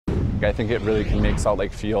I think it really can make Salt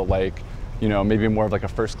Lake feel like, maybe more of like a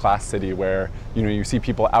first-class city where, you see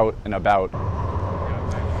people out and about.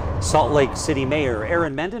 Salt Lake City Mayor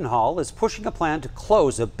Erin Mendenhall is pushing a plan to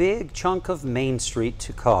close a big chunk of Main Street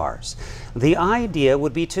to cars. The idea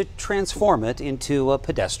would be to transform it into a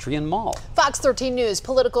pedestrian mall. Fox 13 News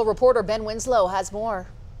political reporter Ben Winslow has more.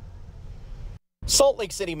 Salt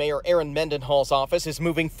Lake City Mayor Erin Mendenhall's office is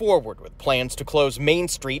moving forward with plans to close Main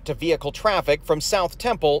Street to vehicle traffic from South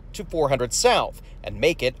Temple to 400 South and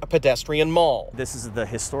make it a pedestrian mall. This is the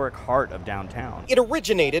historic heart of downtown. It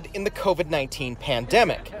originated in the COVID-19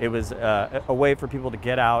 pandemic. It was a way for people to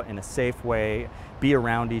get out in a safe way, be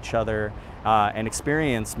around each other, and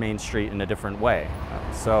experience Main Street in a different way.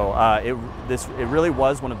 It really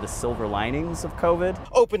was one of the silver linings of COVID.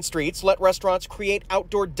 Open streets let restaurants create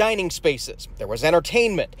outdoor dining spaces. There was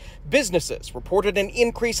entertainment. Businesses reported an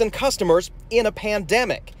increase in customers in a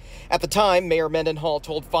pandemic. At the time, Mayor Mendenhall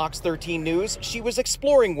told Fox 13 News she was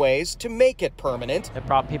exploring ways to make it permanent. It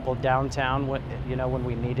brought people downtown when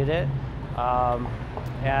we needed it.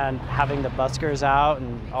 And having the buskers out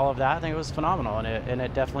and all of that, I think it was phenomenal, and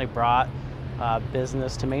it definitely brought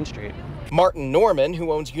business to Main Street. Martin Norman,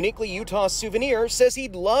 who owns Uniquely Utah Souvenirs, says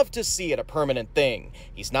he'd love to see it a permanent thing.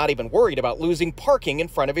 He's not even worried about losing parking in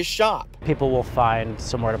front of his shop. People will find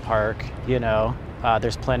somewhere to park,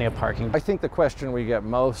 there's plenty of parking. I think the question we get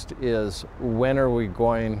most is, when are we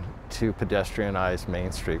going to pedestrianize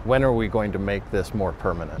Main Street? When are we going to make this more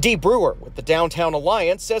permanent? Dee Brewer with the Downtown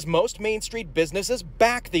Alliance says most Main Street businesses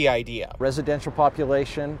back the idea. Residential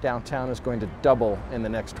population downtown is going to double in the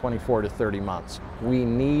next 24 to 30 months. We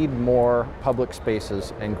need more public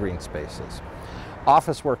spaces and green spaces.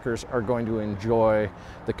 Office workers are going to enjoy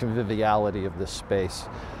the conviviality of this space.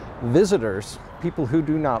 Visitors, people who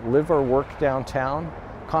do not live or work downtown,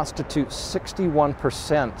 constitute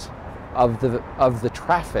 61% of the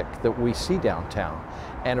traffic that we see downtown.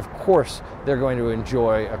 And of course, they're going to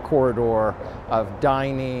enjoy a corridor of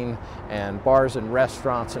dining and bars and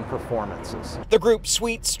restaurants and performances. The group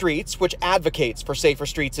Sweet Streets, which advocates for safer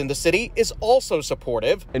streets in the city, is also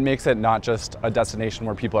supportive. It makes it not just a destination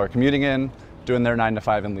where people are commuting in, doing their 9 to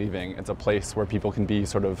 5 and leaving. It's a place where people can be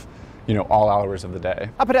sort of, all hours of the day.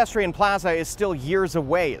 A pedestrian plaza is still years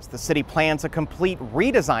away as the city plans a complete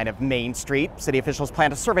redesign of Main Street. City officials plan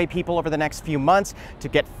to survey people over the next few months to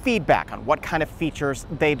get feedback on what kind of features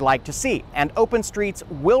they'd like to see. And Open Streets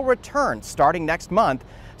will return starting next month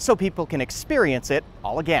so people can experience it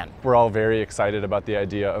all again. We're all very excited about the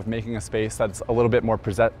idea of making a space that's a little bit more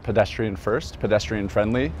pedestrian first, pedestrian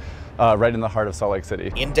friendly, right in the heart of Salt Lake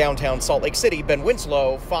City. In downtown Salt Lake City, Ben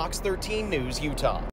Winslow, Fox 13 News, Utah.